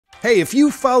Hey, if you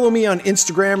follow me on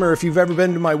Instagram or if you've ever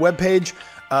been to my webpage,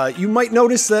 you might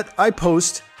notice that I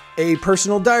post a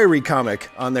personal diary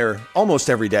comic on there almost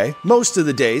every day, most of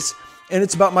the days, and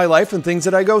it's about my life and things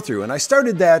that I go through. And I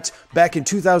started that back in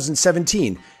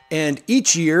 2017. And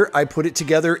each year I put it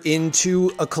together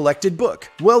into a collected book.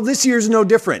 Well, this year's no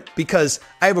different because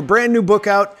I have a brand new book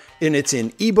out and it's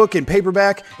in ebook and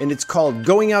paperback and it's called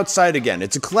Going Outside Again.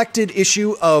 It's a collected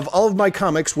issue of all of my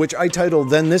comics, which I title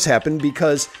Then This Happened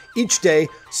because each day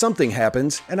something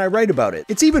happens and I write about it.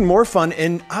 It's even more fun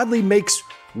and oddly makes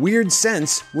weird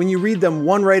sense when you read them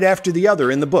one right after the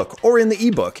other in the book or in the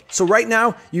ebook. So right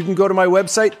now you can go to my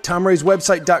website,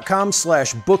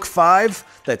 tomrayswebsite.com/book5.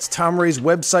 That's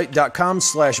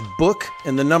tomrayswebsite.com/book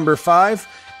and the number 5.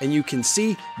 And you can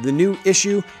see the new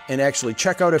issue and actually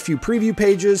check out a few preview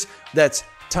pages. That's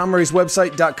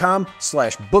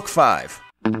tomrayswebsite.com/book5.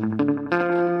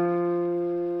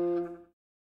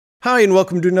 Hi, and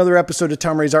welcome to another episode of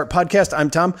Tom Ray's Art Podcast. I'm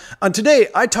Tom. Today,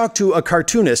 I talked to a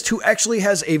cartoonist who actually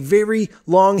has a very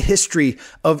long history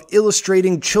of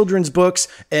illustrating children's books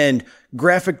and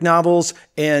graphic novels.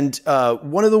 And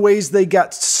one of the ways they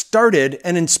got started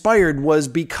and inspired was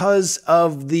because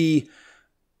of the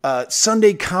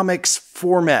Sunday comics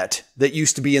format that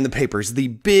used to be in the papers. The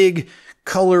big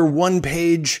color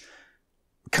one-page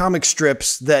comic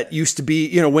strips that used to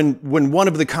be, when one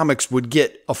of the comics would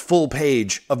get a full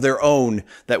page of their own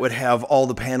that would have all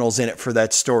the panels in it for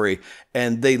that story.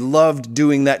 And they loved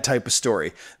doing that type of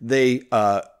story. They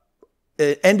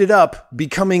ended up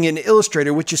becoming an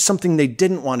illustrator, which is something they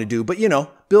didn't want to do, but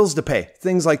bills to pay,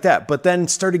 things like that. But then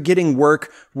started getting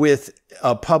work with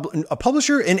a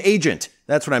publisher, an agent.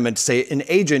 That's what I meant to say. An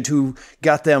agent who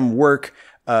got them work,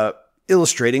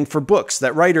 illustrating for books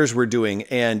that writers were doing,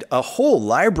 and a whole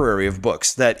library of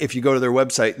books that if you go to their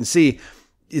website and see,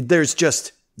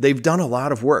 they've done a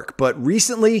lot of work. But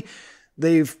recently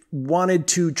they've wanted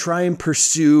to try and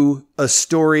pursue a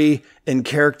story and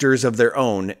characters of their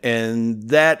own. And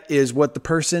that is what the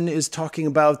person is talking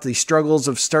about, the struggles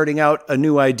of starting out a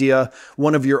new idea,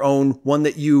 one of your own, one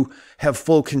that you have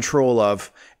full control of.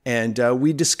 And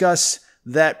we discuss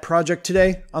that project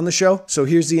today on the show. So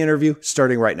here's the interview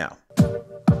starting right now.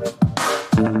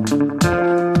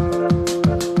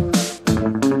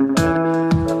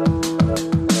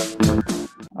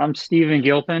 I'm Stephen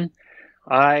Gilpin.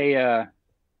 I'm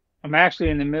actually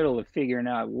in the middle of figuring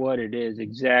out what it is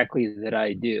exactly that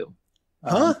I do.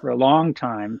 For a long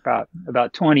time,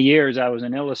 about 20 years, I was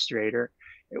an illustrator.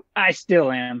 I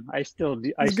still am. I still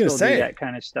do that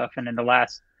kind of stuff. And in the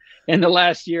last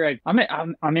year,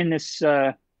 I'm in this.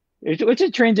 It's a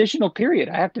transitional period.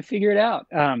 I have to figure it out.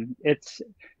 It's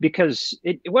because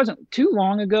it wasn't too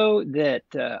long ago that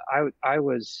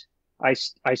I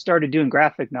started doing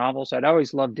graphic novels. I'd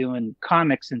always loved doing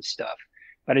comics and stuff,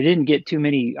 but I didn't get too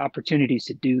many opportunities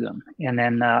to do them. And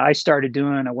then I started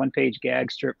doing a one-page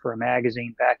gag strip for a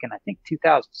magazine back in, I think,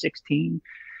 2016.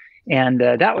 And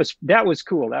that was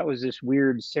cool. That was this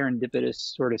weird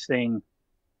serendipitous sort of thing.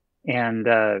 And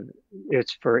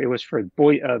it was for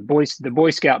the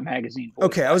Boy Scout magazine.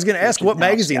 Okay, I was going to ask what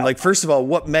magazine. Like, first of all,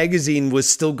 what magazine was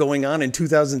still going on in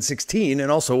 2016,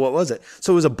 and also what was it?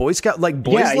 So it was a Boy Scout, like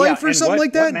Boys Life or something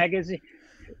like that. What magazine?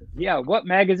 Yeah, what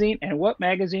magazine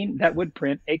that would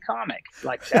print a comic?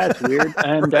 Like, that's weird.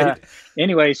 And right.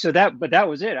 Anyway, that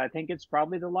was it. I think it's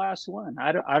probably the last one.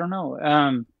 I don't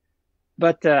know.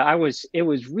 But it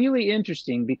was really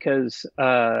interesting because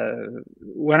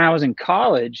when I was in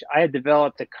college, I had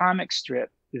developed a comic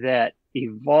strip that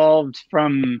evolved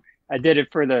from, I did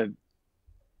it for the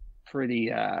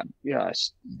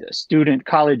student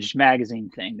college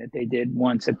magazine thing that they did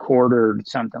once a quarter or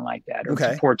something like that, or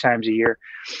 4 times a year.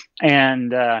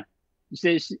 And I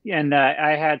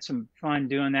had some fun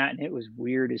doing that, and it was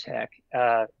weird as heck.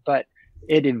 But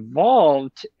it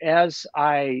evolved as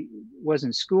I was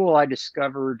in school. I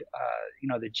discovered,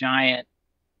 the giant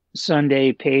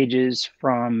Sunday pages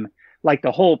from like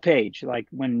the whole page. Like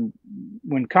when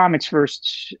comics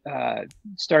first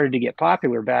started to get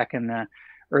popular back in the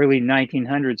early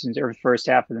 1900s or first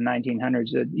half of the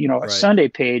 1900s, a Right. Sunday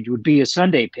page would be a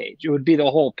Sunday page. It would be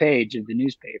the whole page of the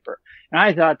newspaper. And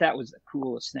I thought that was the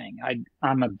coolest thing.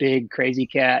 I'm a big Crazy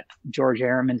Cat, George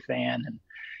Harriman fan, and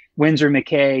Winsor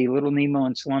McCay, Little Nemo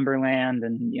in Slumberland,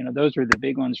 and those were the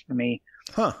big ones for me.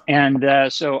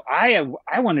 And so I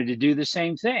wanted to do the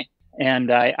same thing,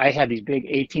 and I had these big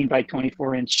 18 by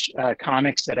 24 inch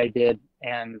comics that I did,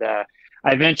 and I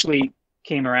eventually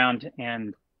came around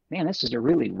and, man, this is a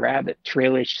really rabbit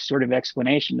trailish sort of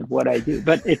explanation of what I do,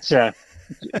 but it's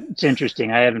It's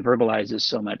interesting. I haven't verbalized this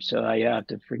so much, so you have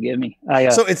to forgive me.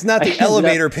 So it's not the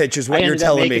elevator pitch is what you're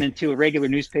telling me. I ended up making it into a regular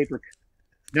newspaper.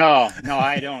 No,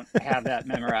 I don't have that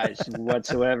memorized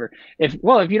whatsoever. If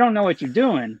you don't know what you're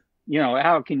doing,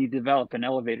 how can you develop an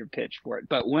elevator pitch for it?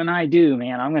 But when I do,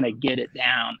 man, I'm going to get it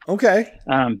down. Okay.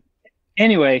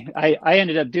 Anyway, I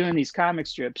ended up doing these comic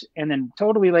strips and then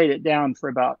totally laid it down for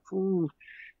about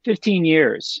 15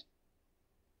 years.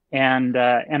 And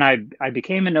I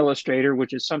became an illustrator,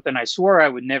 which is something I swore I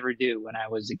would never do when I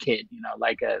was a kid,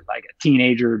 like a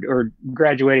teenager or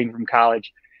graduating from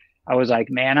college. I was like,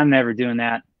 man, I'm never doing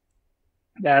that.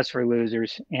 That's for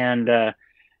losers. And I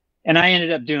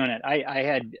ended up doing it. I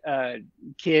had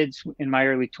kids in my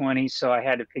early 20s, so I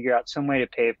had to figure out some way to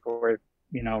pay for it,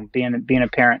 being a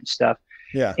parent and stuff.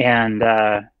 Yeah. And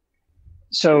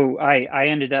so I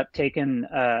ended up taking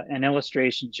an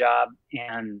illustration job,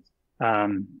 and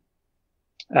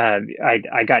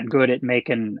I got good at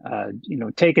making,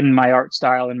 taking my art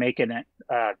style and making it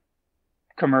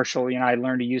commercial. I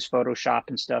learned to use Photoshop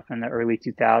and stuff in the early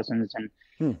 2000s,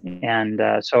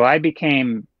 and so I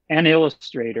became an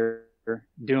illustrator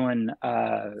doing.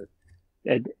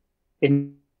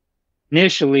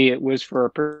 Initially, it was for a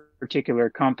particular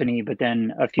company, but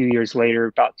then a few years later,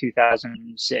 about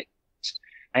 2006,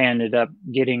 I ended up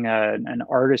getting an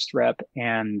artist rep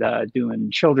and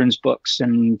doing children's books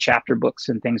and chapter books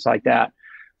and things like that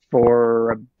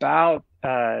for about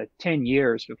 10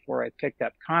 years before I picked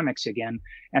up comics again.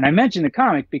 And I mentioned the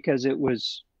comic because it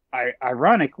was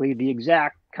ironically the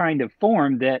exact kind of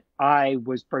form that I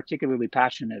was particularly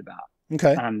passionate about.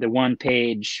 Okay. The one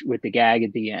page with the gag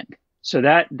at the end. So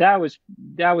that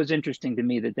was interesting to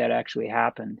me that actually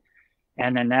happened.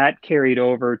 And then that carried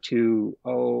over to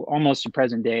almost the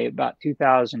present day, about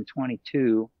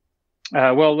 2022.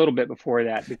 A little bit before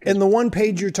that. And the one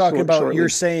page you're talking about, you're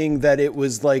saying that it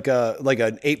was like an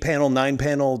 8-panel,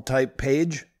 9-panel type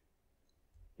page?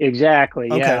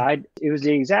 Exactly. Okay. Yeah. It was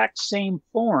the exact same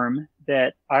form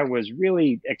that I was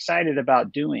really excited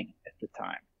about doing at the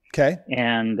time. Okay.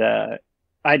 And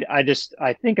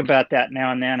I think about that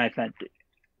now and then. I thought,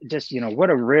 just what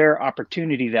a rare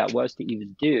opportunity that was to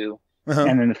even do. Uh-huh.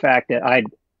 And then the fact that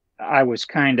I was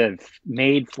kind of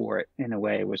made for it in a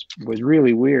way was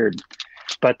really weird.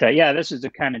 But this is the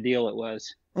kind of deal it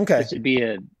was. Okay.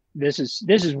 This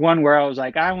is one where I was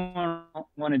like, I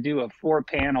want to do a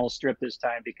 4-panel strip this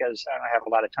time because I don't have a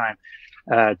lot of time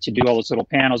to do all those little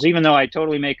panels, even though I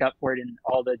totally make up for it in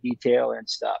all the detail and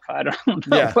stuff. I don't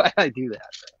know why I do that.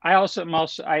 I also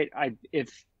I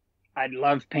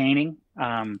love painting.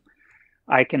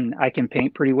 I can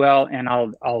paint pretty well, and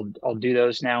I'll do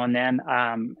those now and then.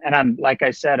 And I'm, like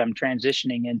I said, I'm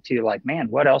transitioning into like, man,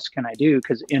 what else can I do?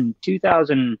 Because in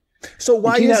 2000. So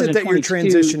why is it that you're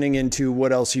transitioning into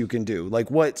what else you can do?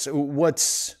 Like what's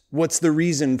the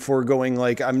reason for going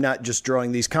like, I'm not just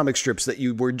drawing these comic strips that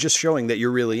you were just showing that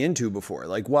you're really into before?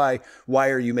 Like why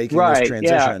are you making this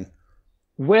transition? Yeah.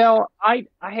 Well, I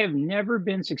have never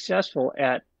been successful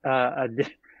at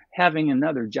having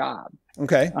another job.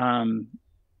 Okay.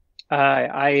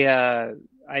 I've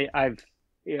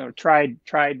tried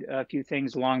a few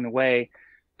things along the way,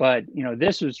 but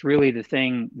this was really the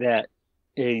thing that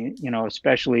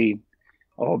especially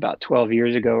about 12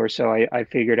 years ago or so, I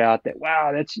figured out that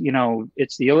wow, that's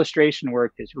it's the illustration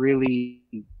work that's really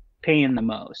paying the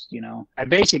most. I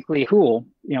basically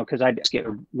because I just get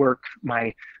work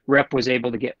my rep was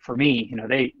able to get for me.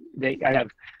 I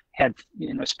have had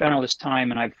spent all this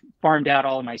time, and I've farmed out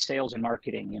all of my sales and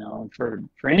marketing. For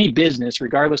any business,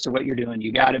 regardless of what you're doing,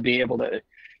 you got to be able to.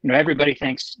 Everybody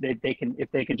thinks that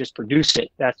if they can just produce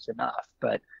it, that's enough.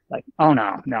 But like, oh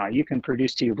no, you can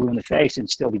produce till you're blue in the face and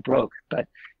still be broke. But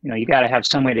you got to have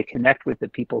some way to connect with the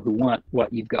people who want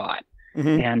what you've got.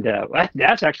 Mm-hmm. And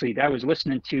that's actually, I was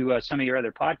listening to some of your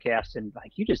other podcasts, and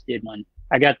like you just did one.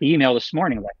 I got the email this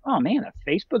morning, like, oh man, a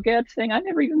Facebook ad thing. I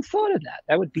never even thought of that.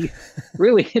 That would be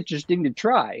really interesting to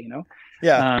try.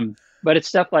 Yeah. But it's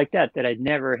stuff like that I'd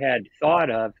never had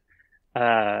thought of.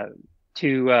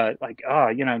 It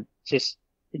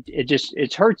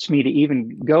hurts me to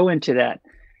even go into that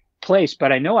place,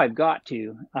 but I know I've got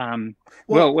to. And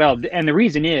the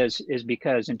reason is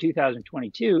because in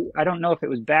 2022, I don't know if it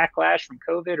was backlash from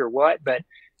COVID or what, but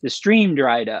the stream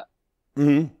dried up.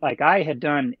 Mm-hmm. Like I had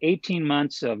done 18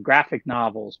 months of graphic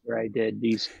novels where I did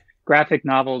these graphic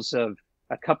novels of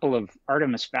a couple of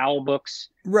Artemis Fowl books,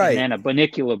 right, and then a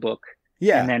Bunnicula book.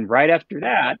 Yeah. And then right after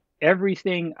that,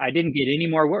 everything, I didn't get any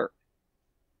more work.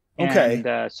 Okay.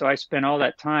 And so I spent all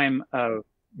that time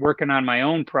working on my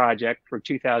own project for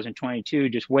 2022,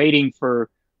 just waiting for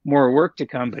more work to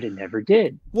come, but it never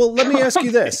did. Well, let me ask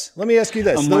you this. I'm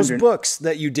Those wondering. books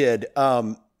that you did,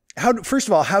 first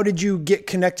of all, how did you get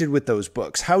connected with those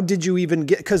books? How did you even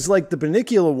get, cause like the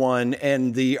Bunnicula one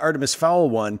and the Artemis Fowl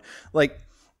one, like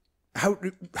how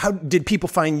did people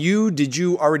find you? Did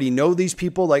you already know these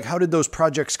people? Like, how did those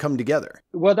projects come together?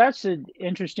 Well, that's an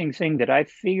interesting thing that I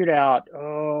figured out.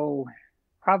 Oh,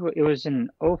 probably it was in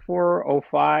 '04,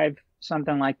 '05,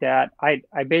 something like that. I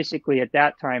basically at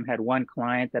that time had one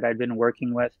client that I'd been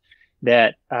working with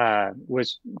that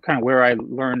was kind of where I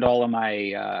learned all of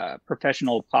my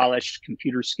professional polished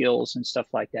computer skills and stuff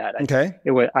like that. Okay.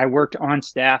 I worked on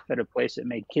staff at a place that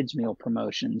made kids meal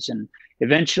promotions, and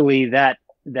eventually that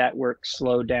work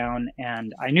slowed down,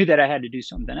 and I knew that I had to do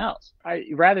something else.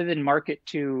 Rather than market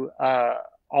to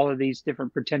all of these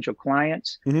different potential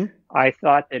clients, I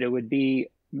thought that it would be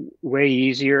way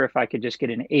easier if I could just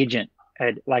get an agent,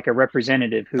 like a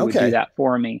representative who would do that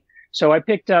for me. So I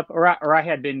picked up, or I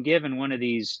had been given one of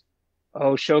these,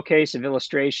 showcase of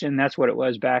illustration. That's what it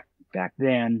was back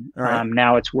then. Right.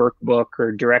 Now it's workbook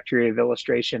or directory of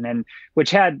illustration, and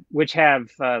which have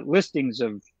listings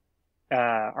of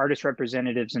artist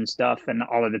representatives and stuff, and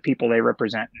all of the people they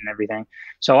represent and everything.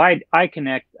 So I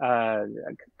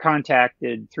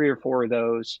contacted 3 or 4 of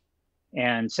those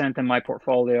and sent them my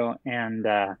portfolio, and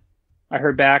I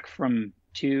heard back from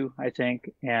 2, I think,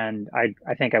 and I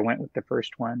think I went with the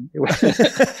first one.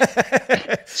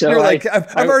 So you're like,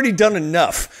 I've already done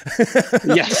enough.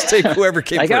 Yeah, just take whoever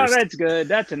came first. Oh, that's good.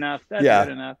 That's enough. That's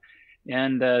good enough.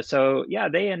 And so yeah,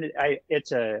 they ended. I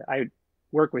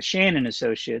work with Shannon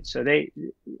Associates, so they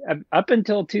up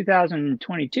until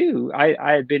 2022,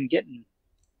 I had been getting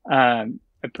a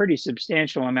pretty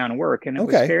substantial amount of work, and it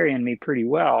was carrying me pretty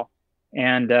well.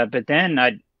 And but then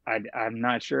I'm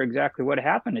not sure exactly what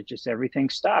happened. It just, everything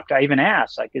stopped. I even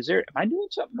asked, like, am I doing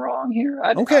something wrong here?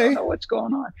 I don't know what's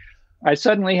going on. I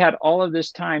suddenly had all of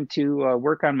this time to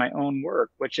work on my own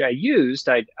work, which I used.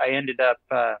 I ended up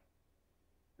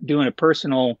doing a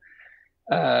personal,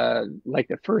 like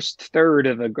the first third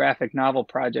of a graphic novel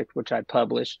project, which I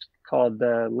published, called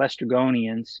the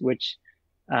Lestragonians, which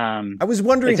I was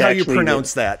wondering how you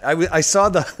pronounce that. I saw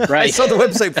the I saw the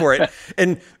website for it,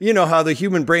 and you know how the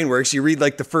human brain works. You read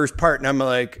like the first part, and I'm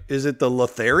like, "Is it the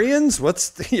Lotharians? What's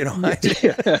the,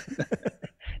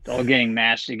 It's all getting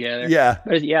mashed together." Yeah,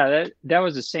 but yeah, that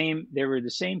was the same. They were the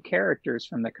same characters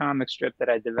from the comic strip that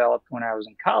I developed when I was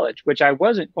in college, which I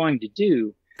wasn't going to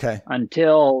do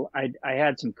until I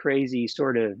had some crazy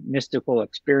sort of mystical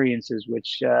experiences,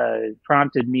 which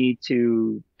prompted me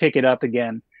to pick it up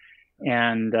again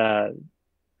and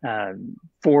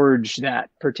forge that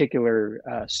particular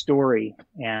story.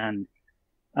 And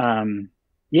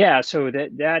so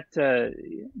that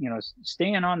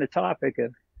staying on the topic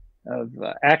of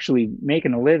actually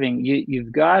making a living,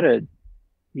 you've got to,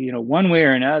 one way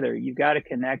or another, you've got to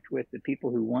connect with the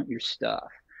people who want your stuff.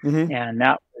 And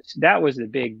that was the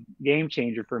big game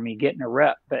changer for me, getting a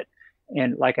rep.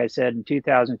 And like I said, in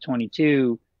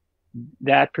 2022,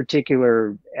 that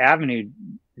particular avenue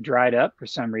dried up for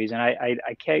some reason. I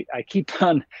keep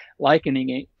on likening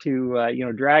it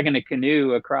to dragging a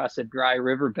canoe across a dry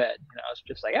riverbed. It's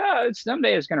just like,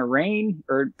 someday it's going to rain,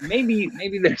 or maybe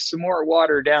there's some more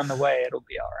water down the way. It'll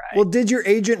be all right. Well, did your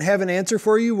agent have an answer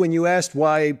for you when you asked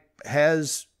why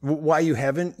you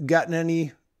haven't gotten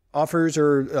any offers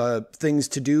or things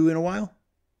to do in a while?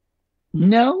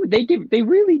 No, they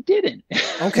really didn't.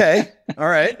 Okay. All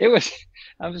right.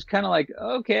 I was kind of like,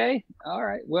 okay, all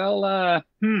right, well,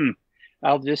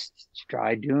 I'll just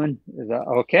try doing,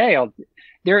 okay.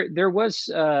 There was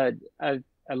a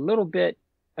little bit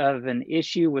of an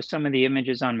issue with some of the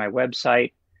images on my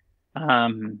website,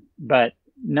 but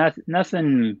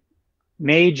nothing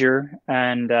major,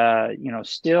 and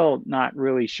still not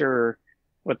really sure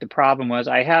what the problem was.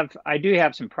 I do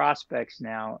have some prospects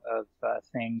now of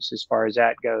things as far as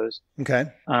that goes. Okay.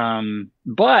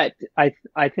 But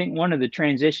I think one of the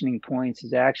transitioning points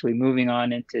is actually moving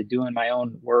on into doing my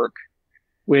own work,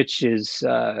 which is,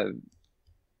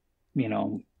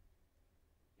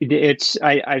 it's,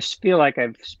 I feel like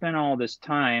I've spent all this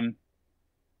time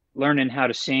learning how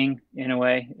to sing in a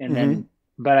way, and then,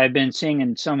 but I've been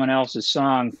singing someone else's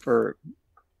song for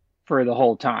the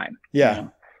whole time. Yeah.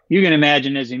 You can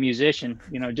imagine as a musician,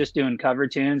 just doing cover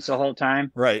tunes the whole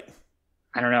time. Right.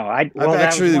 I don't know. I've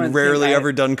actually rarely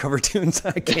ever done cover tunes.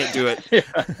 I can't do it.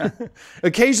 Yeah.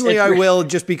 Occasionally I will,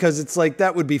 just because it's like,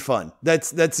 that would be fun.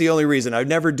 That's the only reason. I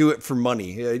never do it for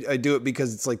money. I do it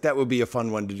because it's like, that would be a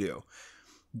fun one to do.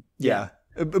 Yeah.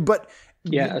 But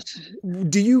yes.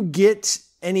 Do you get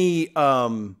any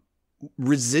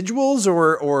residuals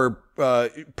or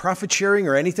profit sharing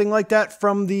or anything like that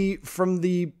from the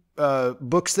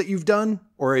books that you've done,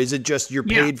 or is it just you're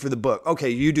paid for the book? Okay,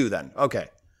 you do then. Okay.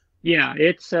 Yeah,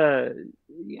 it's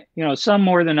some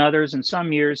more than others, and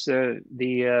some years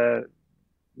the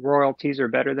royalties are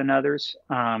better than others.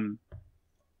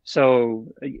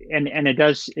 So and it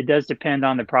does depend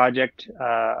on the project.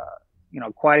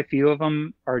 Quite a few of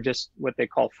them are just what they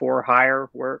call for hire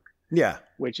work. Yeah.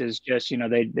 Which is just,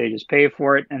 they just pay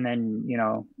for it, and then,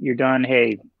 you're done.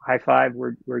 Hey, high five,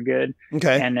 we're good.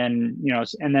 Okay. And then,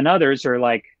 and then others are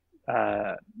like,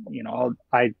 I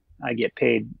get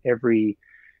paid every,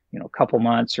 couple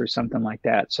months or something like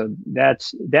that. So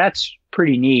that's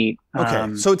pretty neat.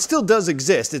 Okay. So it still does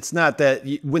exist. It's not that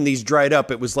when these dried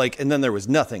up, it was like, and then there was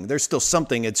nothing. There's still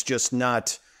something. It's just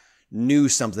not new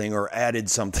something or added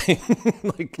something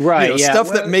like right.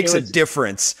 Stuff that makes a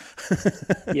difference.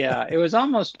 Yeah. It was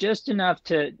almost just enough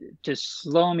to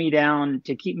slow me down,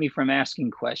 to keep me from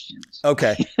asking questions.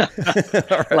 Okay.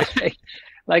 All right.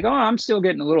 Like, oh, I'm still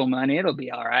getting a little money. It'll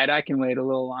be all right. I can wait a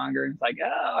little longer. And it's like,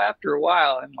 oh, after a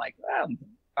while, I'm like, well,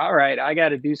 all right, I got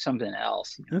to do something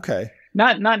else. Okay.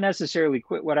 Not necessarily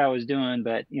quit what I was doing,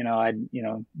 but, I'd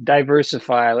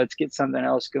diversify. Let's get something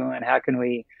else going. How can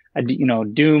we,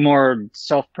 do more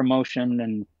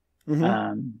self-promotion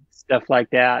and stuff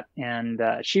like that. And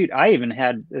I even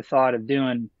had the thought of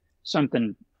doing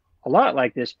something a lot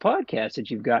like this podcast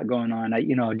that you've got going on.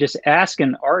 Just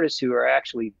asking artists who are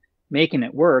actually making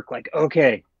it work, like,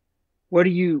 okay, what are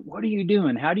you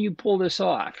doing? How do you pull this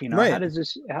off? Right.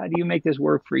 How do you make this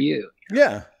work for you?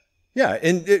 Yeah. Yeah.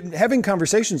 And having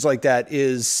conversations like that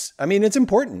is, it's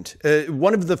important.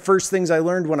 One of the first things I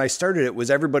learned when I started it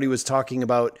was everybody was talking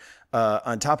about,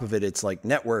 on top of it, it's like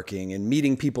networking and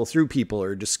meeting people through people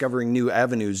or discovering new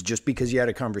avenues just because you had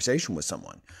a conversation with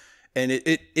someone. And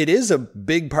it is a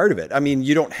big part of it.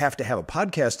 You don't have to have a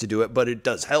podcast to do it, but it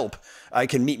does help. I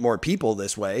can meet more people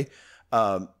this way.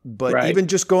 But right. Even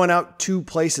just going out to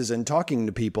places and talking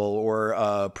to people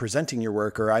or presenting your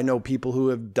work, or I know people who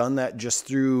have done that just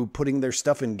through putting their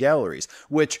stuff in galleries,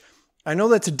 which I know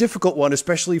that's a difficult one,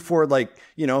 especially for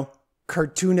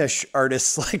cartoonish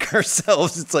artists like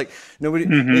ourselves. It's like nobody,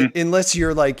 unless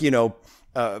you're like,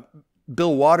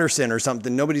 Bill Watterson or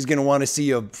something, nobody's going to want to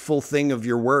see a full thing of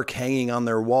your work hanging on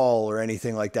their wall or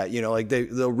anything like that.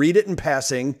 They'll read it in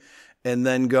passing and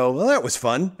then go, well, that was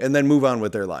fun, and then move on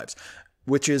with their lives,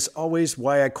 which is always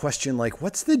why I question, like,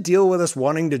 what's the deal with us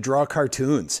wanting to draw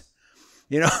cartoons?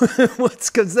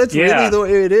 Because that's really the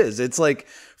way it is. It's like,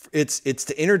 it's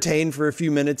to entertain for a few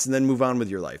minutes and then move on with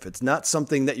your life. It's not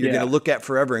something that you're going to look at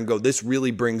forever and go, this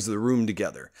really brings the room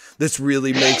together. This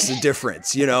really makes a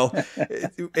difference,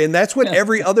 And that's what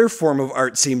every other form of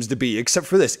art seems to be, except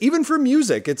for this. Even for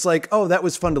music, it's like, oh, that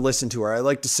was fun to listen to, or I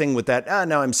like to sing with that.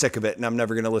 Now I'm sick of it and I'm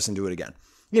never going to listen to it again.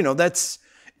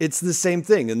 It's the same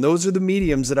thing. And those are the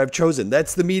mediums that I've chosen.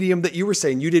 That's the medium that you were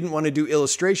saying you didn't want to do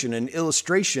illustration. And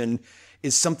illustration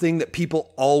is something that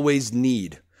people always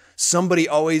need. Somebody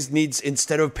always needs,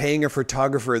 instead of paying a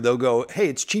photographer, they'll go, hey,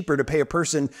 it's cheaper to pay a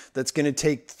person that's going to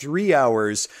take 3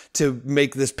 hours to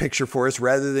make this picture for us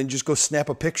rather than just go snap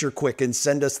a picture quick and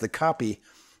send us the copy.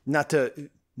 Not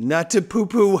to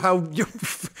poo-poo how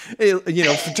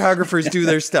photographers do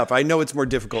their stuff. I know it's more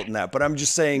difficult than that, but I'm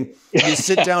just saying you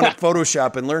sit down at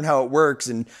Photoshop and learn how it works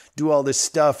and do all this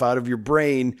stuff out of your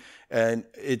brain. And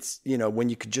it's, when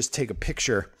you could just take a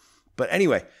picture. But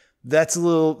anyway, that's a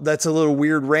little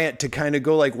weird rant to kind of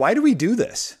go like, why do we do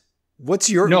this? Why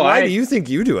do you think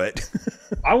you do it?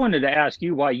 I wanted to ask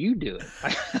you why you do it.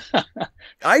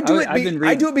 I do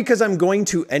it because I'm going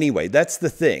to anyway. That's the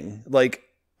thing. Like,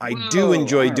 I do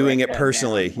enjoy doing it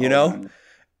personally,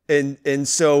 and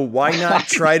so why not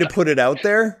try to put it out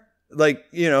there? Like,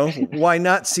 why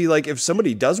not see, like, if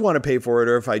somebody does want to pay for it,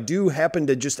 or if I do happen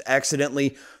to just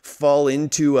accidentally fall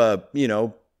into a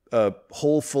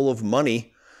hole full of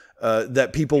money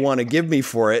that people want to give me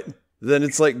for it, then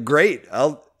it's like, great,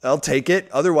 I'll take it.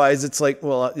 Otherwise, it's like,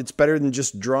 well, it's better than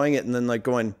just drawing it and then like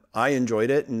going, I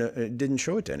enjoyed it and it didn't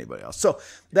show it to anybody else. So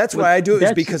that's why I do it,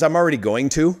 is because I'm already going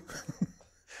to.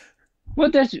 Well,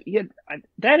 that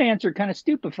answer kind of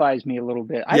stupefies me a little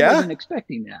bit. I wasn't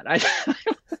expecting that.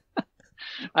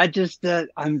 I just,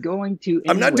 I'm going to. Anyway.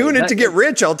 I'm not doing it to get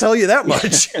rich. I'll tell you that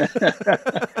much.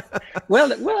 well,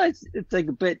 it's like,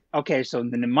 but okay. So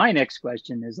then my next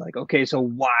question is like, okay, so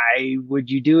why would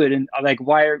you do it? And like,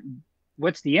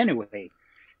 what's the anyway?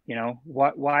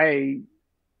 Why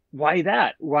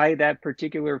that? Why that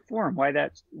particular form? Why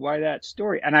that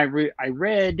story? And I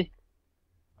read,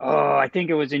 I think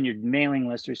it was in your mailing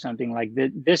list or something like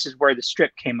that. This is where the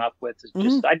strip came up with. It's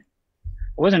just,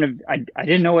 I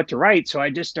didn't know what to write. So I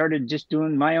just started just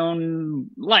doing my own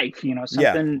life,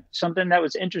 something that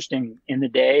was interesting in the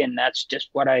day. And that's just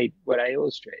what I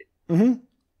illustrate. Mm-hmm.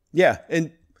 Yeah.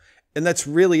 And that's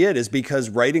really it, is because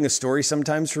writing a story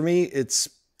sometimes for me,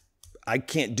 I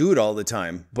can't do it all the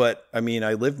time, but I mean,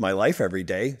 I live my life every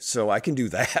day, so I can do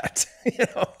that,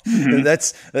 Mm-hmm. and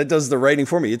that does the writing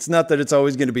for me. It's not that it's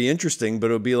always going to be interesting, but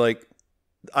it'll be like,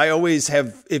 I always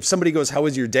have, if somebody goes, how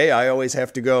was your day? I always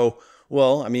have to go,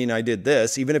 well, I mean, I did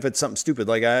this, even if it's something stupid,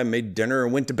 like I made dinner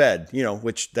and went to bed,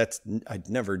 which I'd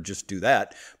never just do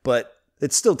that, but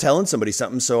it's still telling somebody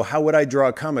something. So how would I draw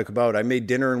a comic about I made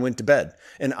dinner and went to bed?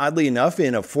 And oddly enough,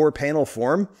 in a 4-panel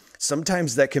form,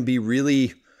 sometimes that can be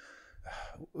really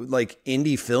like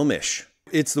indie filmish.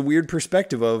 It's the weird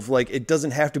perspective of like, it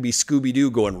doesn't have to be Scooby-Doo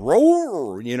going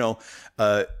roar,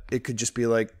 it could just be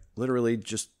like literally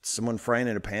just someone frying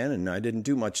in a pan, and I didn't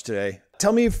do much today.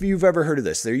 Tell me if you've ever heard of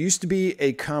this. There used to be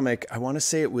a comic, I want to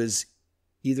say it was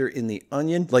either in the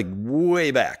Onion, like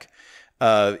way back,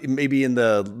 maybe in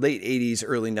the late 80s,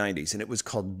 early 90s, and it was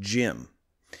called Jim.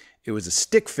 It was a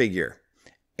stick figure,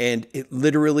 and it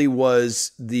literally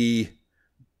was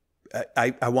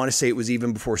I want to say it was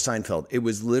even before Seinfeld. It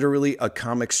was literally a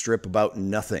comic strip about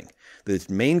nothing. The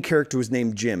main character was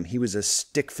named Jim. He was a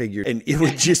stick figure, and it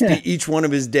would just be each one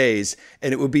of his days.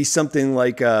 And it would be something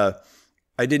like, I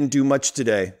didn't do much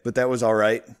today, but that was all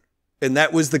right. And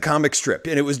that was the comic strip.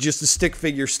 And it was just a stick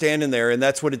figure standing there. And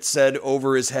that's what it said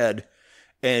over his head.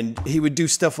 And he would do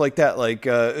stuff like that. Like,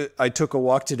 I took a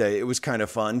walk today. It was kind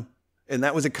of fun. And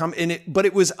that was but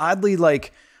it was oddly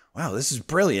like, wow, this is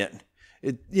brilliant.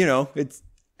 It's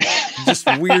just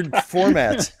weird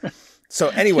formats. So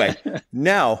anyway,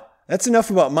 now that's enough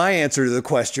about my answer to the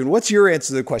question. What's your answer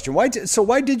to the question? Why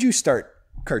did you start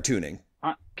cartooning?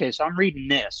 Okay, so I'm reading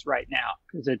this right now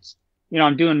because it's,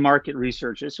 I'm doing market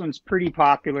research. This one's pretty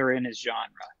popular in its genre.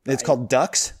 Right? It's called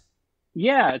Ducks?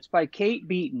 Yeah, it's by Kate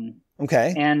Beaton.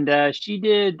 Okay. And she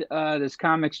did this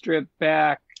comic strip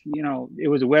back, it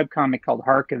was a webcomic called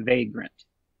Hark a Vagrant.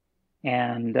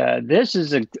 And this is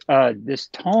this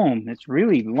tome. It's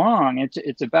really long.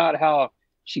 It's about how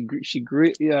she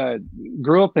grew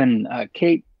up in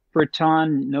Cape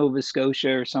Breton, Nova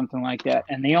Scotia, or something like that.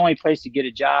 And the only place to get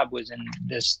a job was in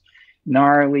this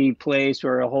gnarly place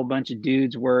where a whole bunch of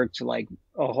dudes worked, like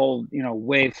a whole,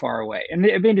 way far away. And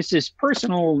I mean, it's this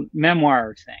personal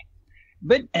memoir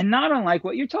thing, and not unlike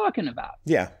what you're talking about.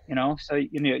 Yeah. So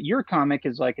your comic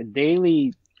is like a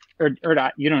daily. Or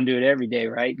not, you don't do it every day,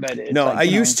 right? But it's no, like, I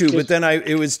used to, but then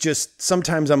it was just,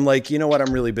 sometimes I'm like, you know what?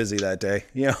 I'm really busy that day,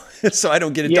 so I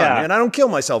don't get it done, and I don't kill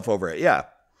myself over it. Yeah.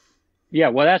 Yeah.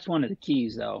 Well, that's one of the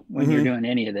keys though, when you're doing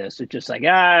any of this. It's just like,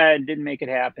 I didn't make it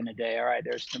happen today. All right,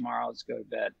 there's tomorrow. Let's go to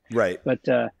bed. Right. But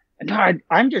no,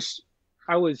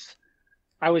 I was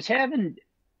having,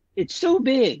 it's so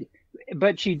big,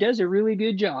 but she does a really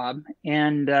good job.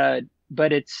 And,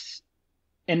 but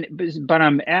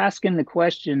I'm asking the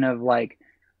question of like,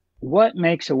 what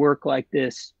makes a work like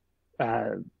this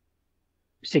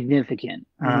significant?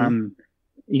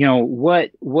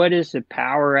 What is the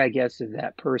power, I guess, of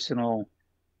that personal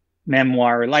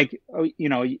memoir? Like,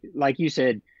 like you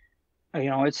said,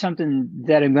 it's something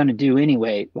that I'm going to do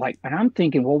anyway. Like, and I'm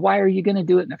thinking, well, why are you going to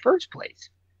do it in the first place?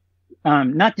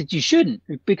 Not that you shouldn't,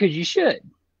 because you should,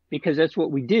 because that's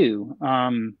what we do.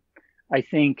 I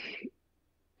think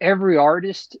every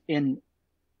artist,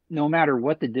 no matter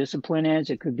what the discipline is,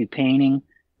 it could be painting.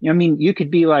 I mean, you could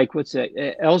be like, what's that?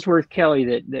 Ellsworth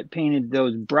Kelly that painted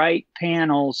those bright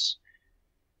panels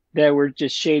that were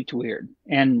just shaped weird,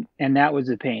 and that was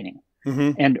a painting.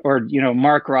 Or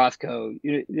Mark Rothko.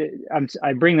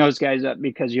 I bring those guys up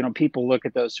because people look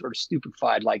at those sort of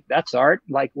stupefied, like that's art.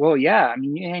 Like, well, yeah. I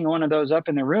mean, you hang one of those up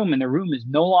in the room, and the room is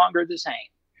no longer the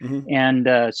same.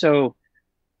 And so.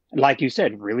 Like you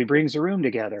said, really brings the room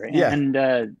together. Yeah.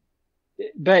 And,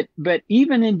 but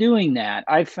even in doing that,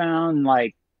 I found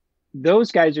like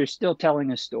those guys are still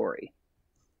telling a story.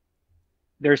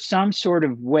 There's some sort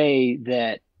of way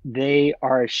that they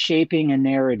are shaping a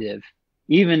narrative,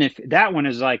 even if that one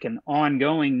is like an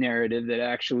ongoing narrative that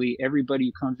actually everybody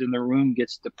who comes in the room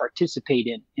gets to participate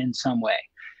in some way.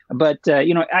 But,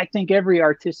 I think every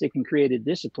artistic and creative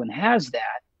discipline has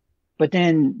that. But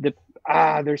then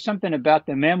there's something about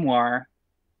the memoir,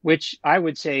 which I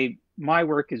would say my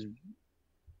work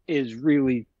is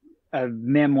really a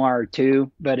memoir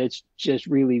too, but it's just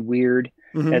really weird.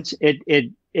 It's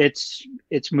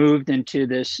moved into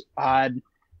this odd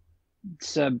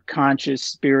subconscious,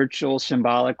 spiritual,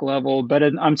 symbolic level, but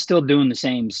I'm still doing the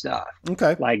same stuff.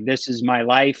 Okay. Like, this is my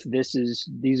life.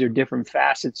 These are different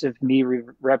facets of me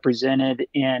represented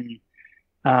in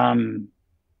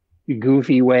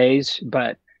goofy ways,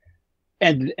 but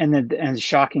and the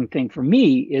shocking thing for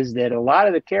me is that a lot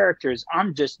of the characters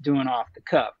I'm just doing off the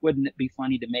cuff. Wouldn't it be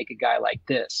funny to make a guy like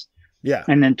this? Yeah.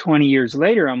 And then 20 years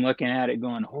later, I'm looking at it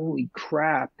going, holy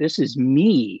crap, this is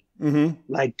me. Mm-hmm.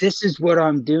 Like, this is what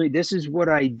I'm doing. This is what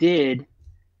I did.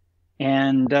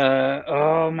 And,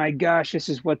 oh my gosh, this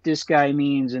is what this guy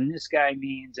means and this guy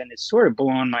means. And it's sort of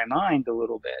blowing my mind a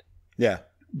little bit. Yeah.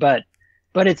 But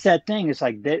it's that thing. It's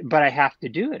like that, but I have to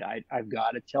do it. I've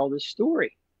got to tell this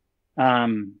story.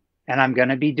 And I'm going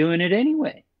to be doing it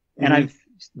anyway. Mm-hmm. And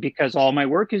because all my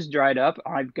work is dried up,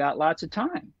 I've got lots of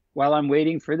time while I'm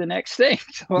waiting for the next thing.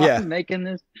 So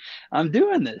I'm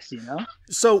doing this,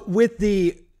 So with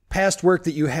the past work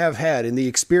that you have had and the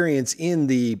experience in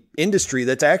the industry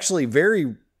that's actually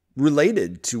very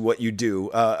related to what you do,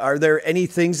 are there any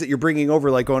things that you're bringing over,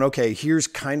 like going, okay, here's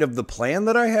kind of the plan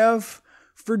that I have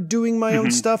for doing my own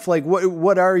stuff? Like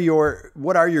what are your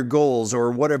goals,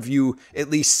 or what have you at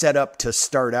least set up to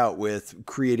start out with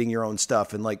creating your own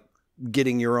stuff and like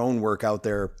getting your own work out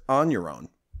there on your own?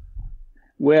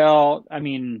 Well, I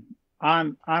mean,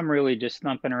 I'm really just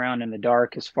thumping around in the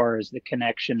dark as far as the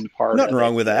connection part. Nothing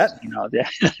wrong with that.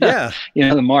 Yeah.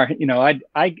 The more,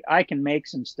 I can make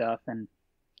some stuff and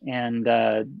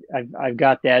I've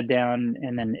got that down,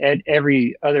 and then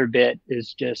every other bit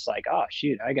is just like, oh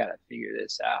shoot, I got to figure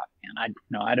this out. And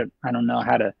I don't know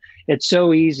how to. It's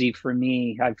so easy for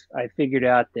me. I figured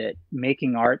out that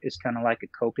making art is kind of like a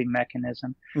coping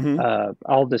mechanism. Mm-hmm.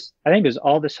 I think it was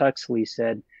Aldous Huxley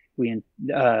said,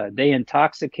 they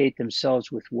intoxicate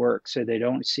themselves with work so they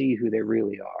don't see who they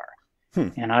really are.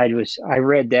 And I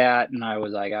read that and I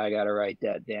was like, I got to write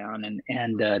that down.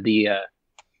 And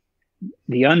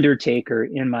the Undertaker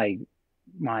in my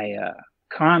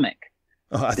comic.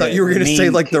 Oh, I thought you were going to say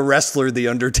like the wrestler, the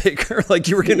Undertaker, like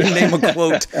you were going to name a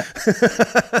quote.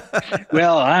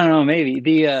 Well, I don't know,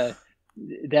 maybe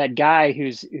that guy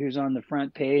who's on the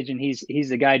front page, and he's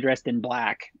the guy dressed in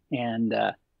black, and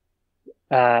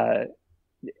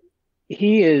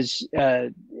he is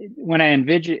when I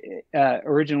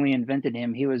originally invented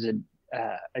him, he was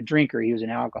a drinker. He was an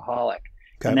alcoholic.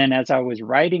 Okay. And then as I was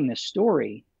writing the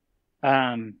story,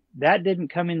 that didn't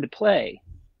come into play.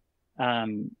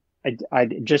 I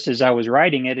just as I was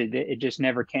writing it just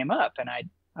never came up. And I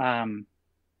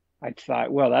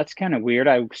thought, well, that's kind of weird.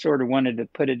 I sort of wanted to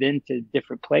put it into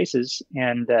different places.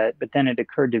 And, but then it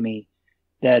occurred to me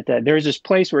that there's this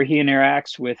place where he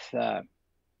interacts with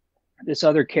this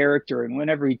other character. And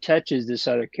whenever he touches this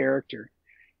other character,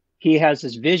 he has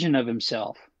this vision of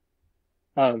himself,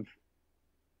 of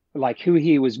like who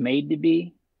he was made to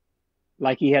be.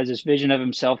 Like he has this vision of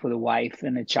himself with a wife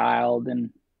and a child, and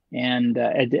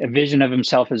a vision of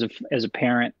himself as a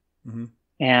parent. Mm-hmm.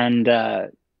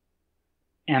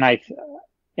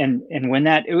 And when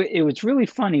it was really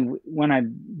funny when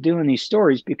I'm doing these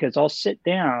stories, because I'll sit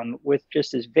down with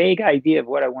just this vague idea of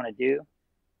what I want to do.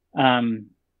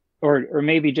 Or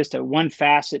maybe just one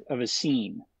facet of a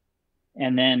scene.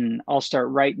 And then I'll start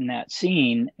writing that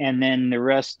scene. And then the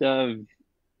rest of,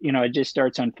 it just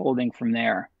starts unfolding from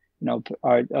there.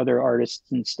 Other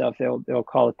artists and stuff, they'll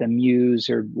call it the muse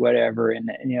or whatever. And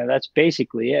that's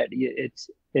basically it.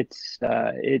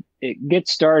 It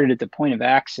gets started at the point of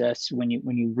access when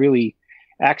you really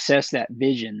access that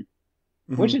vision,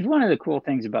 mm-hmm. which is one of the cool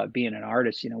things about being an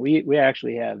artist. We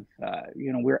actually have,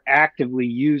 we're actively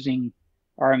using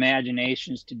our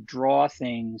imaginations to draw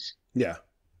things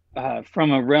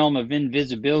from a realm of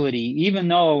invisibility, even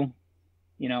though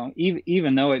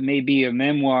it may be a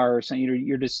memoir or something.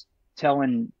 You're just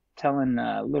telling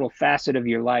a little facet of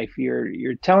your life.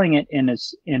 You're telling it in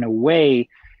a way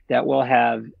that will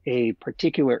have a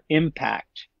particular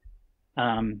impact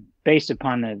based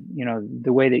upon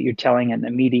the way that you're telling it and the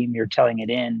medium you're telling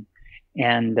it in.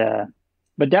 And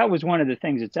but that was one of the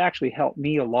things that's actually helped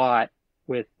me a lot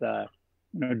with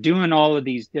doing all of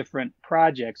these different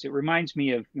projects. It reminds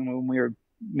me of when we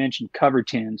mentioned cover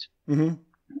tunes. Mm-hmm.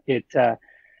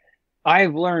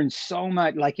 I've learned so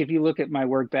much. Like if you look at my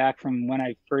work back from when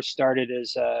I first started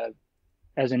as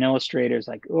an illustrator, it's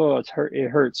like, oh, it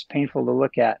hurts, painful to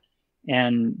look at.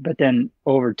 But then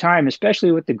over time,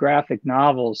 especially with the graphic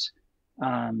novels,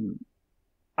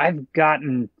 I've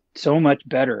gotten so much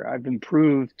better. I've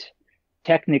improved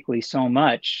technically so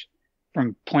much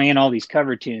from playing all these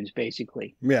cover tunes,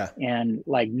 basically. Yeah. And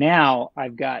like now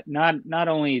I've got not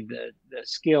only the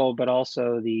skill, but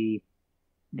also the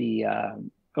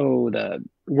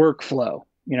workflow.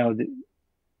 You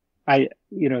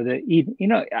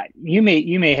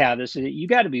may have this. You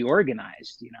got to be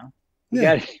organized.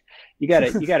 You got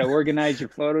to organize your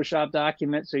Photoshop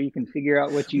document so you can figure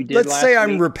out what you did Let's last say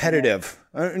I'm week. repetitive,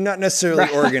 not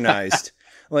necessarily organized.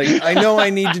 Like, I know I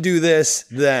need to do this,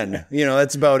 then,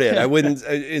 that's about it. I wouldn't,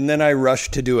 and then I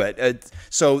rush to do it.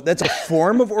 So that's a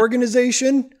form of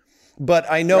organization, but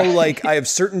I know like I have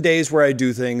certain days where I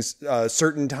do things,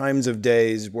 certain times of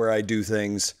days where I do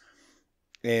things,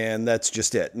 and that's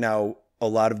just it. Now, a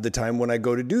lot of the time when I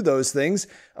go to do those things,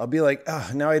 I'll be like,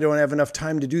 now I don't have enough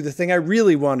time to do the thing I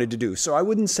really wanted to do. So I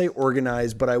wouldn't say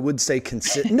organized, but I would say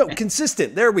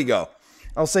consistent. There we go.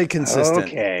 I'll say consistent.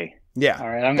 Okay. Yeah. All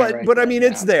right. But I mean,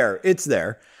 it's there. It's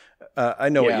there. I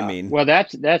know what you mean. Well,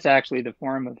 that's actually the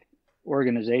form of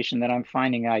organization that I'm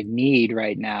finding I need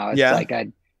right now. It's like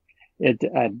I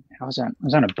was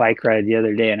on a bike ride the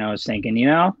other day, and I was thinking,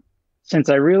 since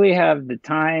I really have the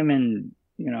time and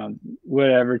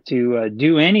whatever to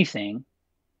do anything,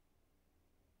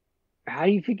 how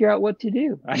do you figure out what to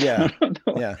do? Yeah.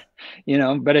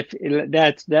 Yeah. But if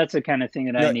that's the kind of thing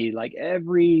that I need, like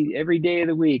every day of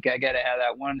the week, I got to have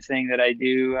that one thing that I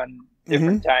do on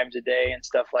different times a day and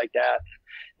stuff like that.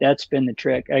 That's been the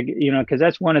trick, because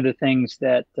that's one of the things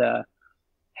that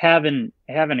having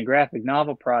a graphic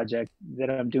novel project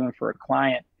that I'm doing for a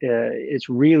client, it's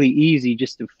really easy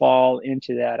just to fall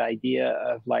into that idea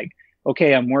of like,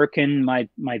 okay, I'm working, my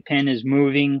pen is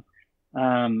moving,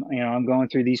 I'm going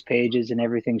through these pages and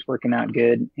everything's working out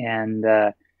good. And,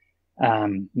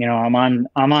 I'm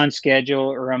on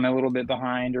schedule, or I'm a little bit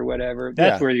behind or whatever.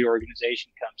 That's where the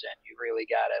organization comes in. You really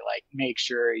got to like make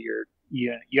sure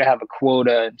you have a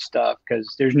quota and stuff,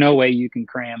 because there's no way you can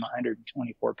cram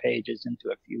 124 pages into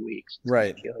a few weeks. It's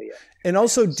right. Kill you. And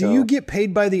also, do you get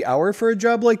paid by the hour for a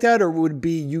job like that, or would it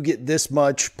be you get this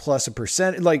much plus a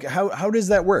percent? Like how does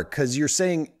that work? Because you're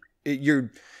saying you're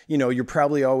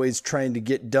probably always trying to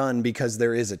get done because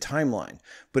there is a timeline.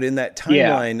 But in that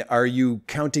timeline, are you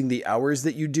counting the hours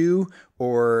that you do,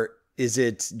 or is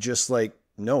it just like,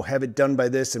 no, have it done by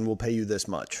this and we'll pay you this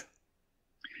much?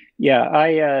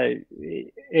 Yeah,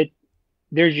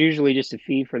 there's usually just a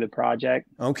fee for the project.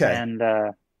 Okay. And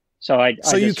so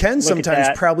you can sometimes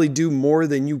probably do more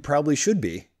than you probably should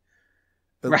be.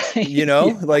 Right.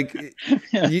 Like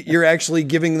you're actually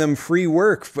giving them free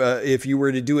work. If you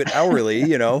were to do it hourly,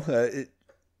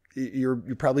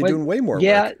 you're probably doing way more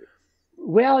work.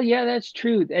 Well, yeah, that's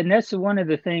true. And that's one of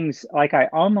the things, like I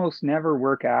almost never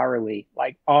work hourly,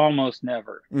 like almost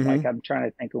never. Like I'm trying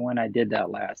to think of when I did that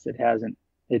last. It hasn't.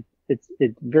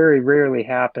 It very rarely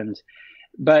happens.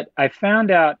 But I found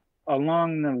out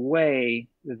along the way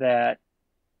that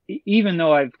even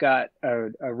though I've got a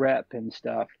rep and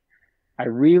stuff, I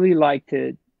really like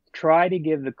to try to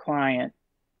give the client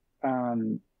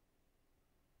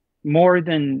more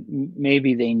than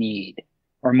maybe they need,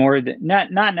 or more than not.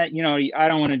 I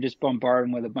don't want to just bombard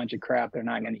them with a bunch of crap they're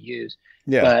not going to use.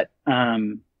 Yeah. But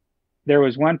there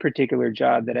was one particular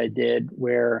job that I did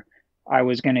where I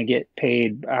was going to get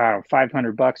paid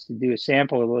 $500 to do a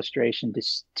sample illustration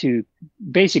to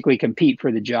basically compete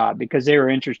for the job, because they were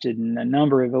interested in a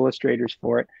number of illustrators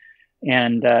for it.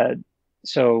 And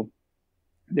so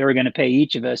they were going to pay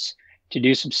each of us to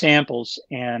do some samples,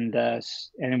 and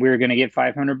we were going to get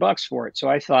 $500 for it. So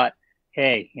I thought,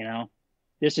 hey,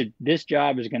 this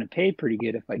job is going to pay pretty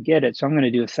good if I get it. So I'm going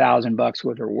to do $1,000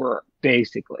 worth of work,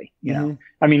 basically.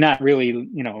 I mean, not really,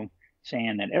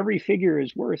 saying that every figure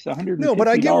is worth $150. No, but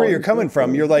I get where you're coming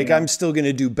from. You're like, I'm still going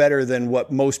to do better than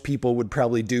what most people would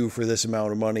probably do for this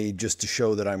amount of money just to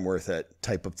show that I'm worth it,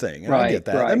 type of thing. And I get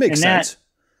that. That makes sense.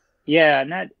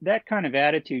 And that kind of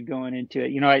attitude going into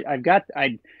it,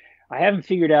 I haven't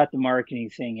figured out the marketing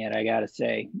thing yet, I got to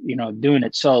say, doing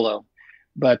it solo,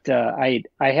 but I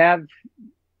have,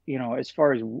 as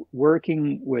far as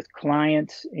working with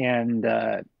clients and,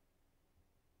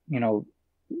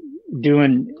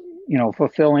 doing,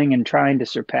 fulfilling and trying to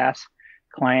surpass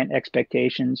client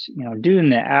expectations, doing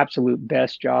the absolute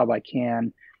best job I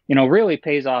can, really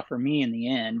pays off for me in the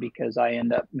end, because I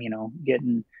end up,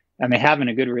 having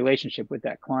a good relationship with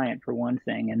that client for one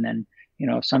thing. And then,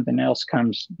 if something else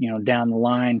comes, down the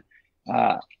line,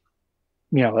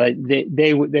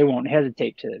 they won't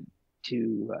hesitate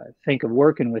to think of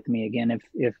working with me again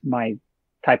if my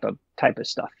type of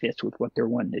stuff fits with what they're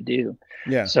wanting to do.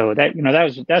 Yeah. So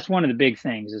that's one of the big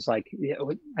things. Is like,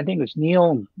 I think it was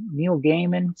Neil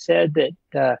Gaiman said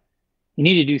that you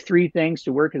need to do three things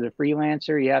to work as a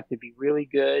freelancer. You have to be really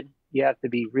good. You have to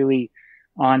be really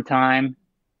on time.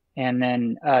 And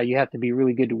then you have to be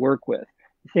really good to work with.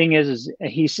 The thing is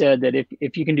he said that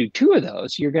if you can do two of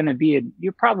those, you're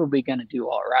probably going to do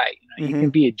all right. You can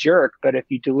be a jerk, but if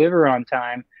you deliver on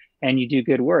time and you do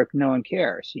good work, no one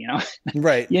cares,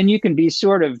 Right. And you can be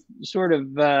sort of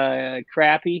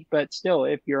crappy, but still,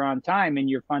 if you're on time and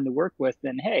you're fun to work with,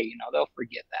 then hey, they'll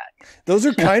forget that. Those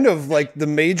are kind of like the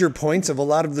major points of a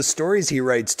lot of the stories he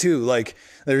writes too. Like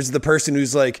there's the person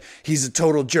who's like, he's a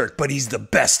total jerk, but he's the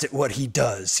best at what he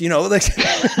does. Like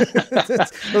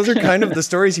those are kind of the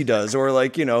stories he does. Or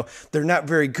like, they're not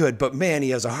very good, but man, he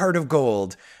has a heart of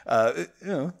gold.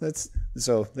 That's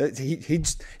so that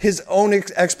his own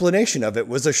explanation of it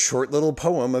was a short little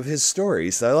poem of his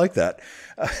stories. I like that.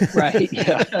 Right.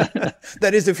 Yeah.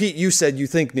 That is, if you said you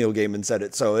think Neil Gaiman said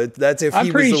it. So that's if I'm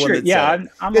he was the one that said it.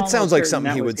 I'm It sounds like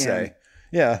something he would say.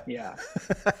 Yeah. Yeah.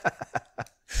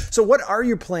 So what are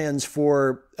your plans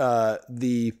for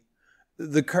the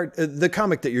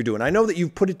comic that you're doing? I know that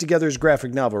you've put it together as a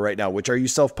graphic novel right now, which, are you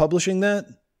self-publishing that?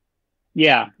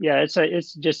 Yeah.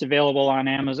 It's just available on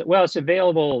Amazon. Well, it's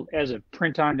available as a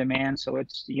print on demand, so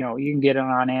it's you can get it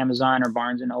on Amazon or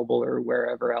Barnes and Noble or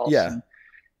wherever else. Yeah.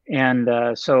 And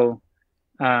I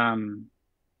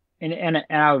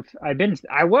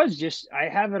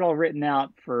have it all written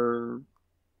out for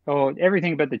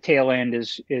everything but the tail end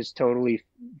is totally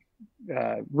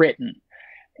written.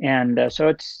 And so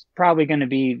it's probably going to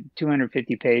be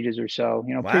 250 pages or so,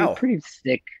 Wow. pretty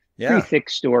thick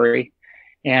story.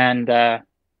 And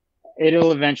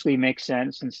it'll eventually make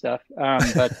sense and stuff.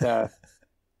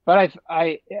 But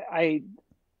I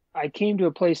came to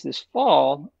a place this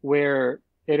fall where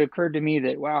it occurred to me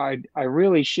that, wow, I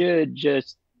really should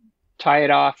just tie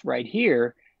it off right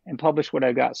here and publish what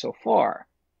I've got so far,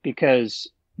 because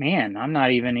man, I'm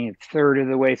not even a third of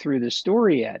the way through the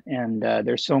story yet. And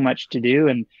there's so much to do,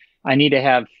 and I need to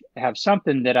have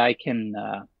something that I can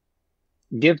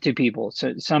give to people.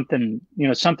 So something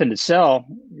to sell.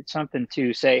 It's something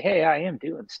to say, hey, I am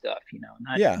doing stuff,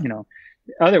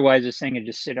 otherwise this thing would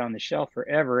just sit on the shelf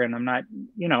forever. And I'm not,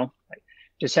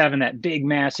 just having that big,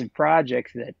 massive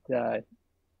project that,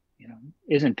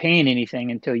 isn't paying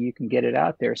anything until you can get it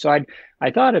out there. So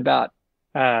I thought about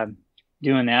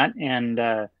doing that, and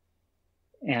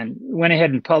went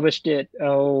ahead and published it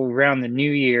around the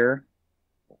new year.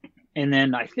 And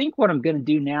then I think what I'm going to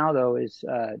do now, though, is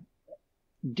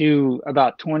do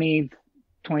about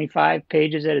 25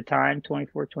 pages at a time,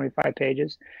 24, 25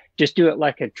 pages. Just do it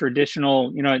like a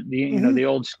traditional, the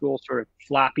old school sort of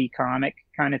floppy comic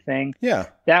kind of thing. Yeah.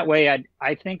 That way,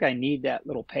 I think I need that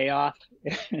little payoff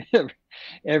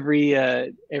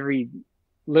every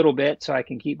little bit, so I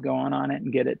can keep going on it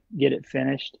and get it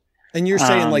finished. And you're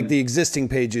saying like the existing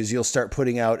pages you'll start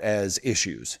putting out as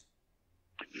issues.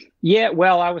 Yeah,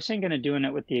 well, I was thinking of doing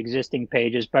it with the existing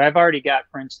pages, but I've already got,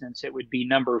 for instance, it would be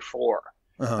number 4.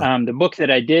 Uh-huh. The book that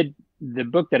I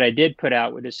did put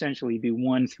out would essentially be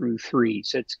 1 through 3.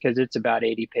 So it's about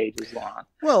 80 pages long.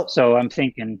 Well, so I'm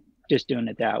thinking just doing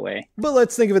it that way. But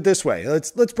let's think of it this way.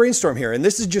 Let's brainstorm here. And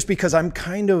this is just because I'm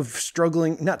kind of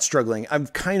I'm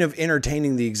kind of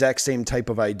entertaining the exact same type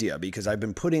of idea, because I've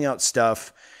been putting out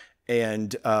stuff,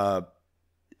 and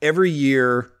every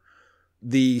year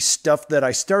the stuff that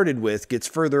I started with gets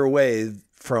further away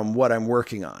from what I'm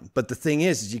working on. But the thing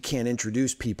is you can't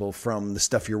introduce people from the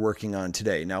stuff you're working on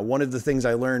today. Now, one of the things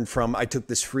I learned I took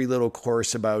this free little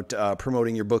course about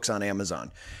promoting your books on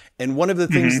Amazon. And one of the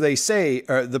things they say,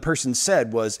 the person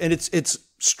said was, and it's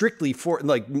strictly for,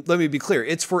 like, let me be clear,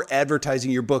 it's for advertising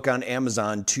your book on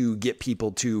Amazon to get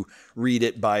people to read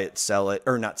it, buy it, sell it,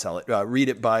 or not sell it, read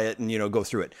it, buy it, and, go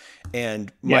through it.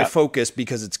 And my focus,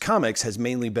 because it's comics, has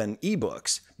mainly been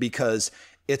ebooks, because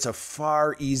it's a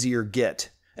far easier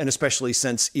get. And especially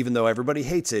since, even though everybody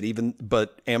hates it,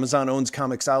 but Amazon owns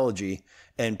Comixology,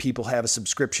 and people have a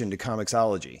subscription to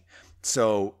Comixology.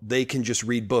 So they can just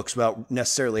read books without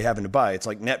necessarily having to buy. It's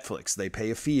like Netflix. They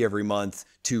pay a fee every month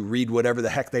to read whatever the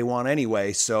heck they want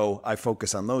anyway. So I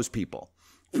focus on those people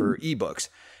for ebooks.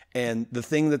 And the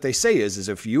thing that they say is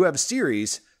if you have a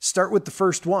series, start with the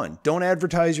first one. Don't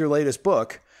advertise your latest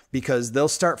book, because they'll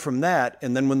start from that.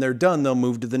 And then when they're done, they'll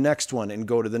move to the next one and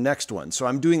go to the next one. So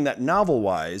I'm doing that novel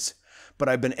wise, but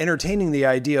I've been entertaining the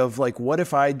idea of, like, what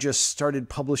if I just started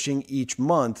publishing each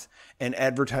month and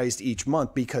advertised each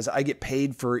month, because I get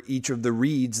paid for each of the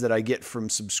reads that I get from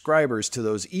subscribers to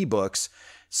those ebooks.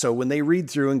 So when they read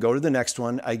through and go to the next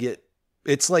one,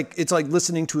 it's like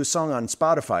listening to a song on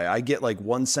Spotify. I get like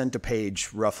 1 cent a page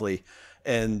roughly,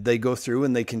 and they go through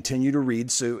and they continue to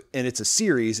read. So, and it's a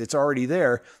series, it's already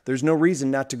there. There's no reason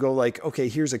not to go like, okay,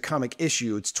 here's a comic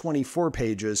issue. It's 24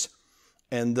 pages.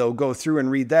 And they'll go through and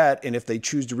read that. And if they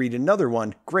choose to read another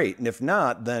one, great. And if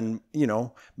not, then,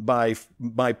 by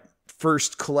my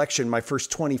first collection, my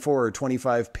first 24 or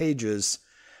 25 pages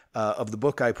of the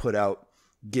book I put out,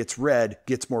 gets read,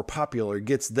 gets more popular,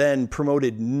 gets then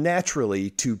promoted naturally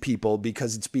to people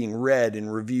because it's being read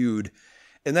and reviewed.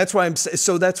 And that's why I'm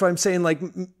saying, like,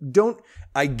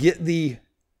 I get the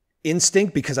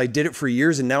instinct because I did it for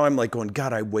years, and now I'm like going,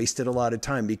 God, I wasted a lot of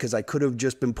time because I could have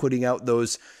just been putting out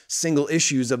those single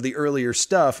issues of the earlier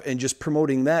stuff and just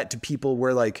promoting that to people,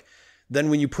 where, like, then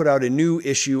when you put out a new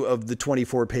issue of the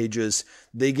 24 pages,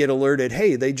 they get alerted,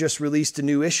 hey, they just released a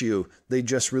new issue. They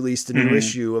just released a new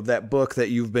issue of that book that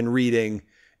you've been reading,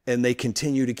 and they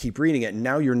continue to keep reading it. And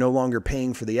now you're no longer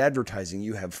paying for the advertising.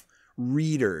 You have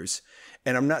readers.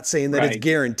 And I'm not saying that it's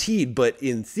guaranteed, but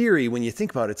in theory, when you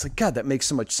think about it, it's like, God, that makes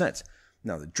so much sense.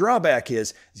 Now, the drawback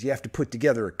is you have to put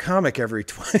together a comic every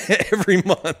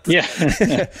month. Yeah.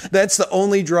 That's the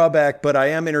only drawback, but I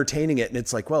am entertaining it. And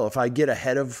it's like, well, if I get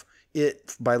ahead of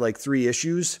it by like 3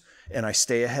 issues and I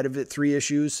stay ahead of it 3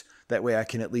 issues, that way I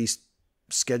can at least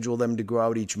schedule them to go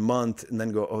out each month and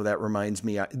then go, oh, that reminds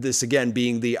me, this again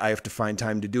being the I have to find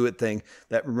time to do it thing.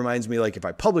 That reminds me, like, if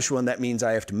I publish one, that means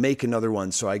I have to make another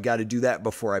one. So I got to do that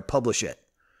before I publish it,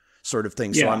 sort of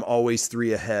thing. So I'm always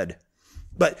 3 ahead.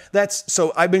 But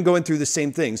so I've been going through the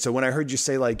same thing. So when I heard you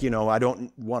say, like, I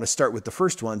don't want to start with the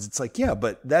first ones, it's like, yeah,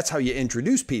 but that's how you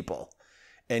introduce people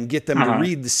and get them to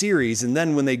read the series. And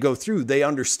then when they go through, they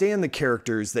understand the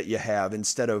characters that you have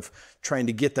instead of trying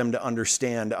to get them to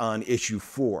understand on issue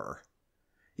 4.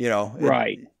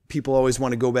 Right. People always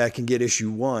want to go back and get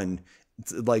issue 1,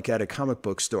 like at a comic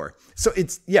book store. So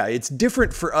it's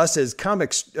different for us as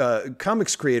comics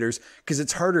creators, because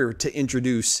it's harder to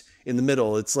introduce in the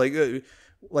middle. It's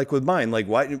like with mine, like,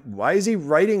 why is he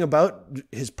writing about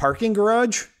his parking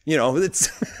garage? It's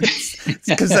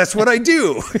because that's what I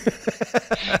do.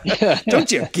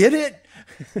 Don't you get it?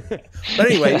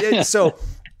 But anyway,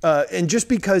 and just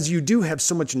because you do have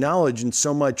so much knowledge and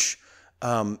so much,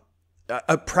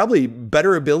 probably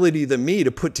better ability than me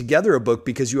to put together a book,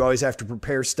 because you always have to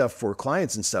prepare stuff for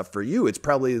clients and stuff. For you, it's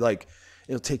probably like,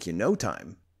 it'll take you no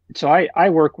time. So I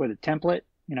work with a template,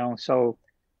 so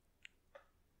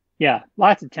yeah,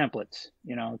 lots of templates,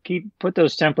 put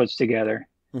those templates together.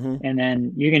 And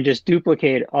then you can just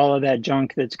duplicate all of that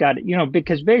junk that's got it,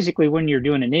 because basically when you're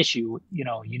doing an issue,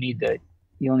 you'll need the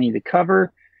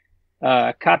cover,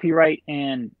 copyright,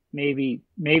 and maybe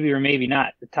or maybe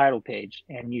not the title page,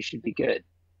 and you should be good.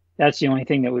 That's the only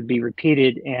thing that would be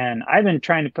repeated. And I've been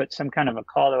trying to put some kind of a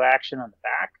call to action on the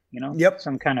back, Yep.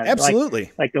 Some kind of,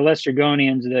 absolutely, like the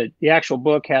Lestrygonians, the actual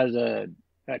book has a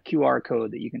QR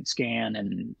code that you can scan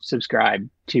and subscribe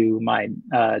to my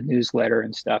newsletter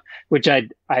and stuff, which I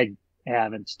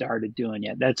haven't started doing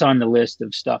yet. That's on the list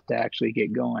of stuff to actually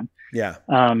get going. Yeah.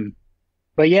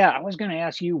 But yeah, I was going to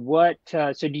ask you what,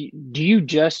 so do you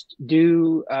just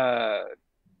do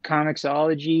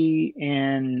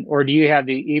Comixology, or do you have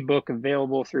the ebook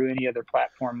available through any other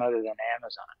platform other than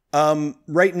Amazon?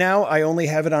 Right now I only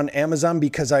have it on Amazon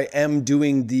because I am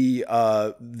doing the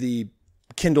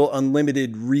Kindle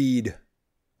Unlimited read,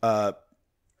 I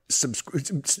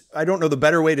don't know the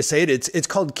better way to say it. It's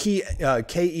called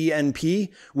KENP,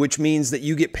 which means that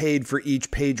you get paid for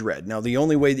each page read. Now, the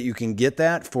only way that you can get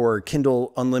that for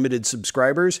Kindle Unlimited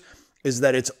subscribers is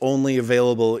that it's only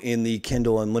available in the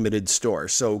Kindle Unlimited store.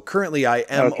 So currently I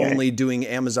am only doing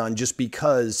Amazon just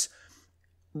because,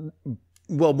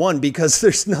 well, one, because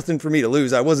there's nothing for me to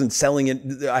lose. I wasn't selling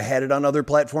it. I had it on other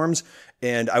platforms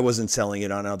and I wasn't selling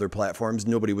it on other platforms.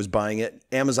 Nobody was buying it.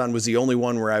 Amazon was the only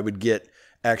one where I would get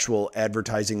actual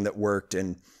advertising that worked.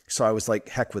 And so I was like,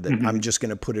 heck with it. I'm just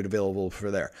going to put it available for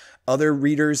there. Other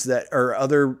readers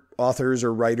other authors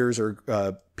or writers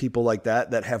or people like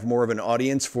that have more of an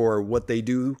audience for what they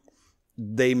do,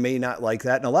 they may not like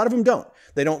that. And a lot of them don't.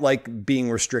 They don't like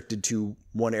being restricted to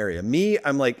one area. Me,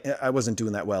 I'm like, I wasn't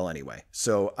doing that well anyway,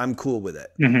 so I'm cool with it.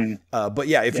 But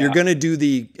yeah, if you're going to do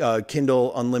the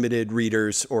Kindle Unlimited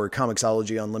readers or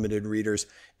Comixology Unlimited readers,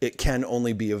 it can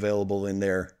only be available on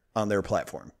their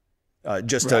platform.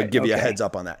 Just to give you a heads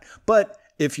up on that. But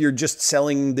if you're just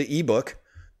selling the ebook,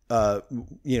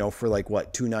 for like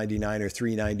what, $2.99 or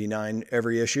 $3.99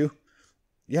 every issue,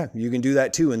 yeah, you can do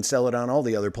that too and sell it on all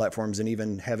the other platforms and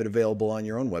even have it available on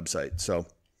your own website. So,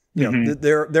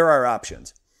 there are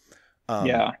options.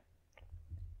 And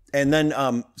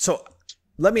then, so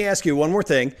let me ask you one more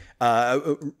thing.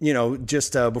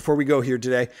 Just before we go here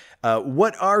today,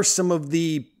 what are some of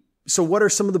the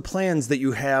plans that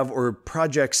you have or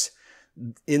projects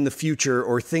in the future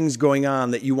or things going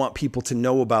on that you want people to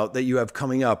know about that you have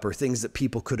coming up, or things that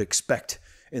people could expect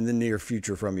in the near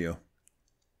future from you?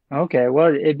 Okay,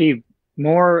 well, it'd be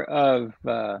more of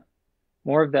that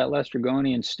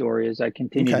Lestrygonian story as I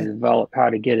continue to develop how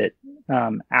to get it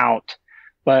out.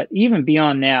 But even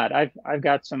beyond that, I've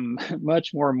got some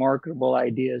much more marketable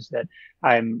ideas that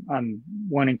I'm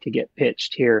wanting to get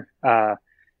pitched here.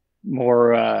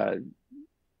 More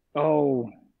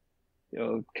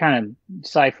kind of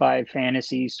sci-fi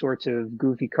fantasy sorts of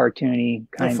goofy cartoony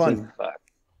kinds of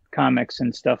comics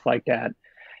and stuff like that.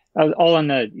 All in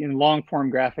the long form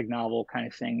graphic novel kind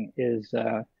of thing is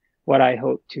what I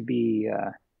hope to be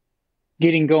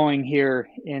getting going here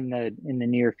in the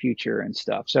near future and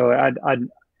stuff. So of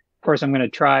course I'm going to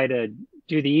try to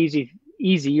do the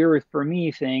easier for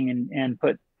me thing and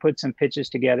put some pitches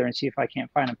together and see if I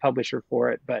can't find a publisher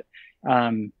for it. But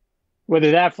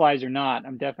whether that flies or not,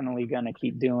 I'm definitely going to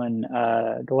keep doing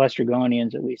the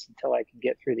Lestrygonians, at least until I can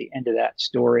get through the end of that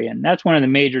story. And that's one of the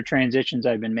major transitions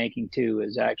I've been making too,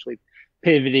 is actually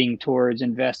pivoting towards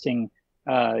investing,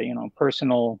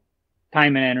 personal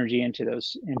time and energy into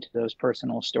those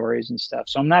personal stories and stuff.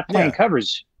 So I'm not playing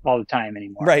covers all the time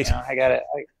anymore. Right. I gotta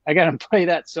play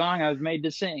that song I was made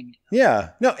to sing. Yeah.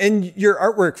 No, and your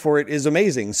artwork for it is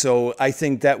amazing. So I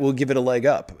think that will give it a leg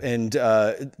up. And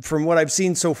from what I've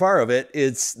seen so far of it,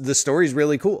 the story's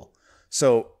really cool.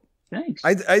 So thanks.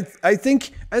 I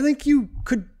think you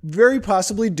could very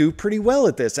possibly do pretty well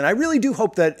at this, and I really do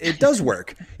hope that it does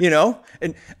work.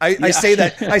 And I say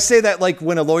that like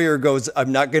when a lawyer goes,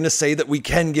 "I'm not going to say that we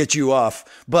can get you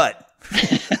off, but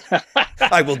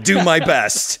I will do my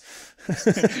best."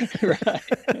 Right.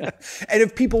 And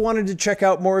if people wanted to check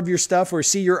out more of your stuff or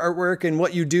see your artwork and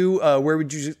what you do, where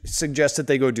would you suggest that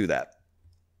they go do that?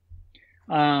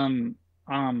 I'm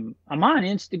on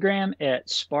Instagram at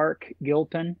Spark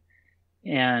Gilpin.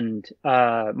 And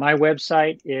my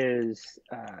website is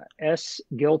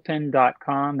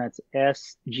sgilpin.com. That's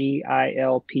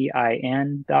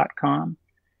SGILPIN.com.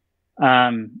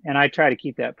 And I try to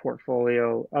keep that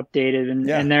portfolio updated.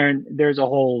 And there's a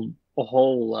whole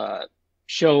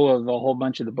show of a whole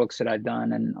bunch of the books that I've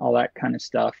done and all that kind of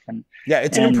stuff. And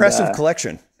it's an impressive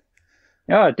collection.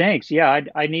 Oh, thanks. Yeah,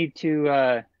 I need to.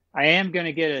 I am going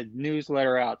to get a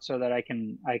newsletter out so that I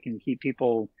can keep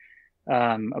people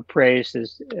appraised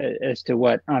as to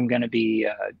what I'm going to be,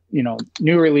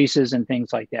 new releases and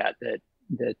things like that I'm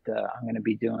going to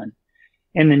be doing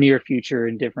in the near future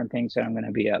and different things that I'm going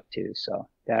to be up to. So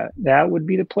that would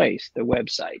be the place, the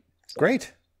website. So.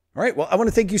 Great. All right. Well, I want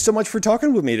to thank you so much for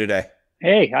talking with me today.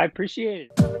 Hey, I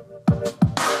appreciate it.